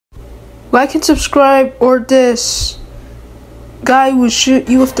Like and subscribe, or this guy will shoot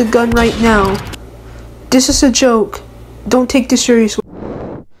you with the gun right now. This is a joke. Don't take this seriously.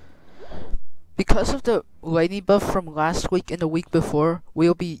 Because of the Lani buff from last week and the week before,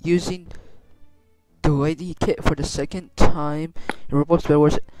 we'll be using the Lani Kit for the second time in Roblox Bed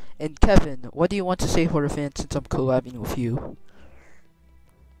Wars. And Kevin, what do you want to say for the fans since I'm collabing with you?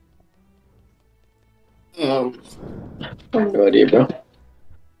 I have no idea, bro.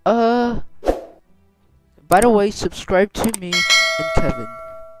 By the way, subscribe to me and Kevin.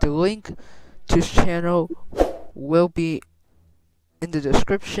 The link to his channel will be in the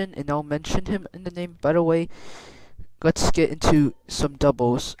description, and I'll mention him in the name. By the way, let's get into some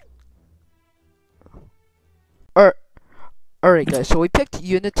doubles. Alright guys, so we picked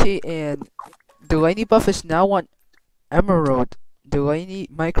Unity, and the Lani buff is now on Emerald. The Lani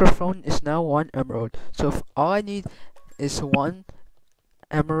microphone is now on Emerald. So if all I need is one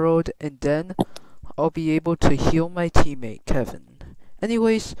Emerald, and then I'll be able to heal my teammate, Kevin.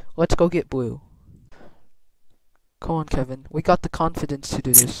 Anyways, let's go get blue. Come on, Kevin. We got the confidence to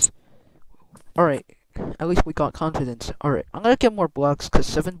do this. Alright. At least we got confidence. Alright. I'm gonna get more blocks, because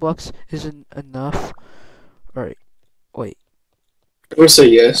 7 blocks isn't enough. Alright. Wait. I'm gonna say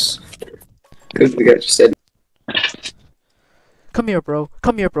yes. Because the guy just said. Come here, bro.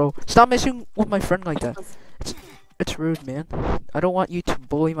 Come here, bro. Stop messing with my friend like that. It's rude, man. I don't want you to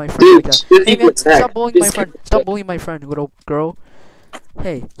bully my friend like that. Hey, man, stop bullying my friend. Stop bullying my friend, little girl.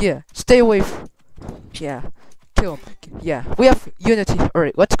 Hey, yeah. Stay away. Yeah. Kill him. Yeah. We have Unity.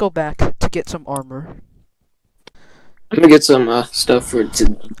 Alright, let's go back to get some armor. I'm gonna get some stuff for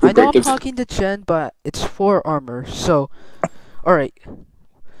I know I'm talking to Jen, but it's for armor, so... Alright.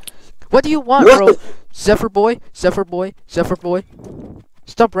 What do you want, bro? Zephyr boy? Zephyr boy? Zephyr boy?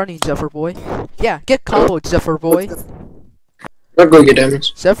 Stop running, Zephyr boy. Yeah, get comboed, Zephyr boy. I'll go get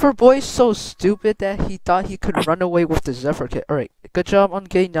diamonds. Zephyr boy's so stupid that he thought he could run away with the Zephyr kit. Alright, good job on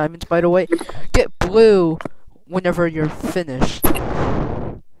getting diamonds, by the way. Get blue whenever you're finished.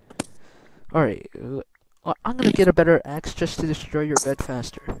 Alright, I'm gonna get a better axe just to destroy your bed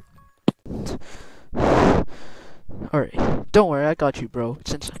faster. Alright, don't worry, I got you, bro.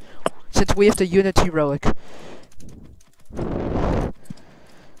 Since we have the Unity relic.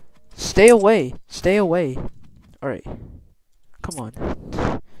 Stay away. Stay away. Alright. Come on.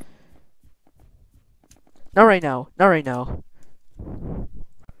 Not right now. Not right now.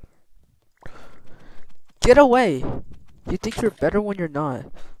 Get away. You think you're better when you're not.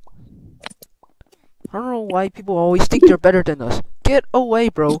 I don't know why people always think they're better than us. Get away,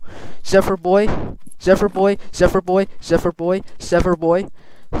 bro. Zephyr boy. Zephyr boy. Zephyr boy. Zephyr boy. Zephyr boy.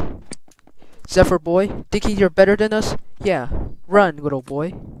 Zephyr boy. Thinking you're better than us? Yeah. Run, little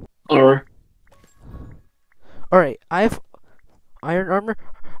boy. Alright. Alright, I have iron armor.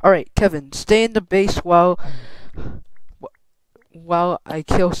 Alright, Kevin, stay in the base while I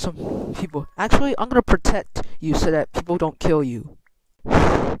kill some people. Actually, I'm gonna protect you so that people don't kill you.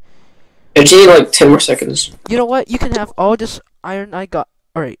 It need like 10 more seconds. You know what? You can have all this iron I got.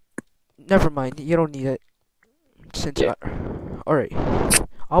 Alright. Never mind. You don't need it. Since yeah. Alright.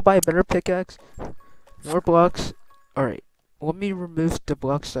 I'll buy a better pickaxe. More blocks. Alright. Let me remove the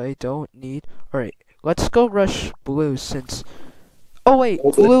blocks I don't need. Alright. Let's go rush blue since... Oh wait!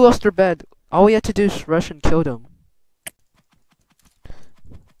 Blue lost their bed. All we had to do is rush and kill them.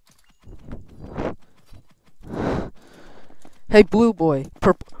 Hey, blue boy.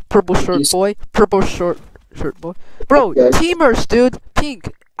 Purple short boy. Purple short boy. Bro, teamers, dude.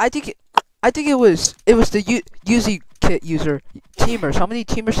 Pink. I think it was the Uzi kit user. Teamers. How many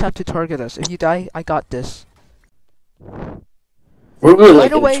teamers have to target us? If you die, I got this. By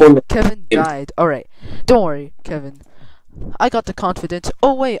the way, Kevin died. Alright. Don't worry, Kevin. I got the confidence.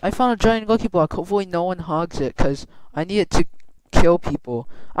 Oh wait, I found a giant lucky block. Hopefully no one hogs it, cause I need it to kill people.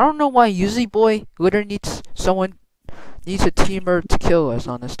 I don't know why Uzi boy literally needs a teamer to kill us,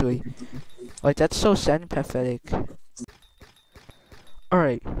 honestly. Like, that's so sad and pathetic.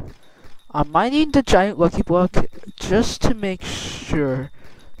 Alright. I'm mining the giant lucky block just to make sure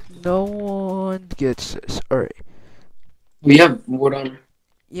no one gets this. Alright. We have wood armor.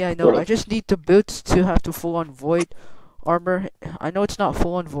 Yeah, I know. I just need the boots to have the full-on void armor. I know it's not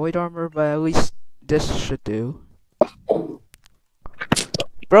full-on void armor, but at least this should do.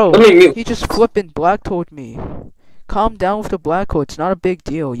 Bro, he just flipping black told me. Calm down with the black hole. It's not a big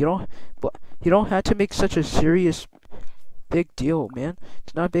deal. You don't have to make such a serious big deal, man.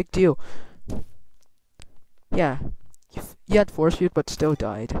 It's not a big deal. Yeah, you had force field, but still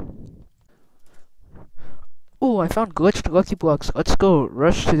died. Oh, I found glitched lucky blocks. Let's go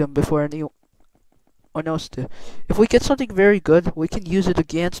rush to them before any one else to. If we get something very good, we can use it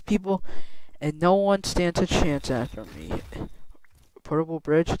against people, and no one stands a chance after me. Portable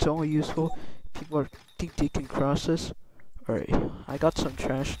bridge, it's only useful if people think they can cross this. Alright, I got some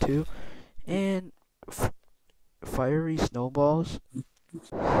trash too. And fiery snowballs.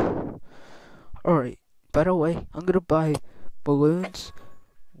 Alright, by the way, I'm gonna buy balloons,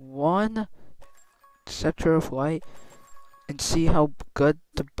 one sector of light, and see how good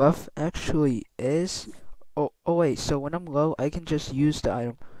the buff actually is. Oh wait, so when I'm low, I can just use the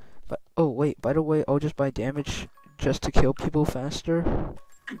item. But oh wait, by the way, I'll just buy damage just to kill people faster.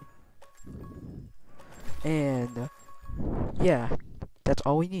 And yeah, that's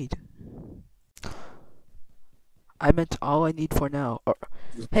all we need. I meant all I need for now.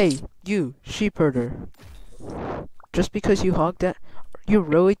 Hey, you sheep herder. Just because you hogged that, you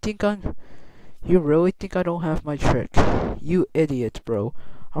really think I don't have my trick? You idiot, bro.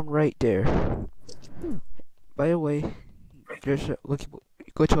 I'm right there. By the way, there's a lucky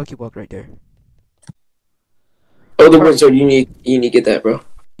block right there. Oh, the wooden sword. You need to get that, bro.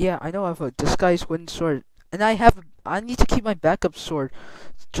 Yeah, I know I have a disguised wooden sword, and I need to keep my backup sword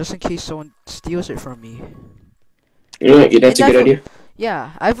just in case someone steals it from me. You know what? That's a good idea.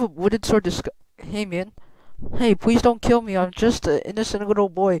 Yeah, I have a wooden sword Hey man, hey, please don't kill me. I'm just an innocent little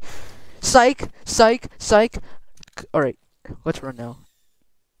boy. Psych, psych, psych. Alright, let's run now.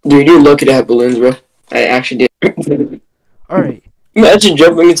 Dude, you're lucky to have balloons, bro. I actually did. Alright. Imagine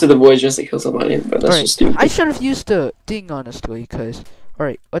jumping into the void just to kill somebody, but that's just stupid. I should have used the thing, honestly, because...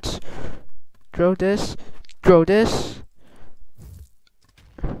 Alright, let's throw this. Throw this.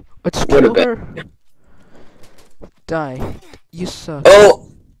 Let's kill her. Die. You suck.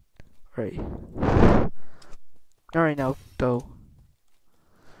 Oh! Alright. Alright, now, go.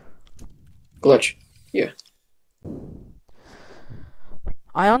 Glitch. Yeah.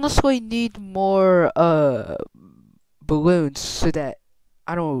 I honestly need more, balloons so that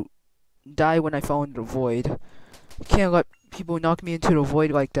I don't die when I fall into the void. Can't let people knock me into the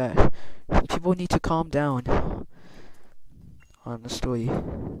void like that. People need to calm down. Honestly.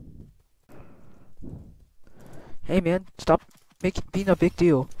 Hey man, stop being a big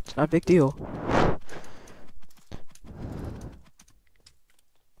deal. It's not a big deal.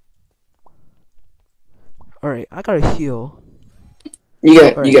 Alright, I gotta heal. You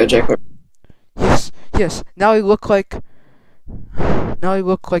got jackpot. Yes, yes. Now I look like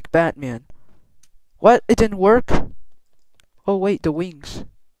Batman. What? It didn't work? Oh wait, the wings.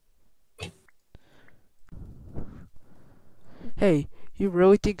 Hey, you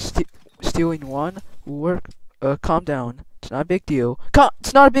really think stealing one will work? Calm down. It's not a big deal.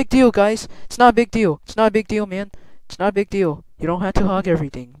 It's not a big deal, guys. It's not a big deal. It's not a big deal, man. It's not a big deal. You don't have to hog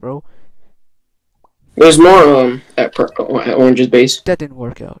everything, bro. There's more at Orange's base. That didn't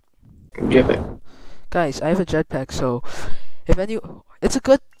work out. Jetpack. Guys, I have a jetpack, so it's a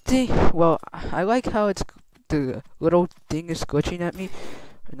good thing. Well, I like how the little thing is glitching at me,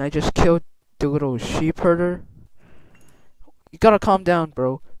 and I just killed the little sheep herder. You gotta calm down,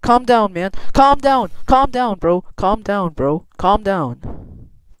 bro. Calm down, man. Calm down. Calm down, bro. Calm down, bro. Calm down.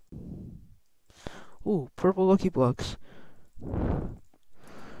 Ooh, purple lucky blocks.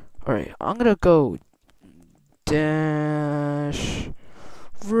 Alright, I'm gonna go dash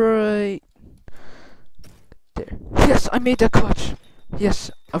right there. Yes, I made that clutch. Yes,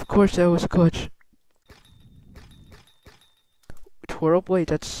 of course that was a clutch. Twirl blade,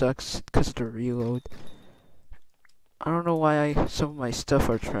 that sucks because of the reload. I don't know why some of my stuff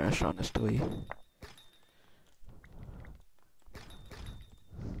are trash, honestly.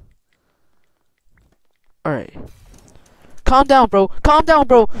 Alright. Calm down, bro. Calm down,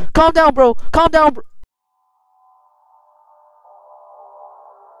 bro. Calm down, bro. Calm down, bro.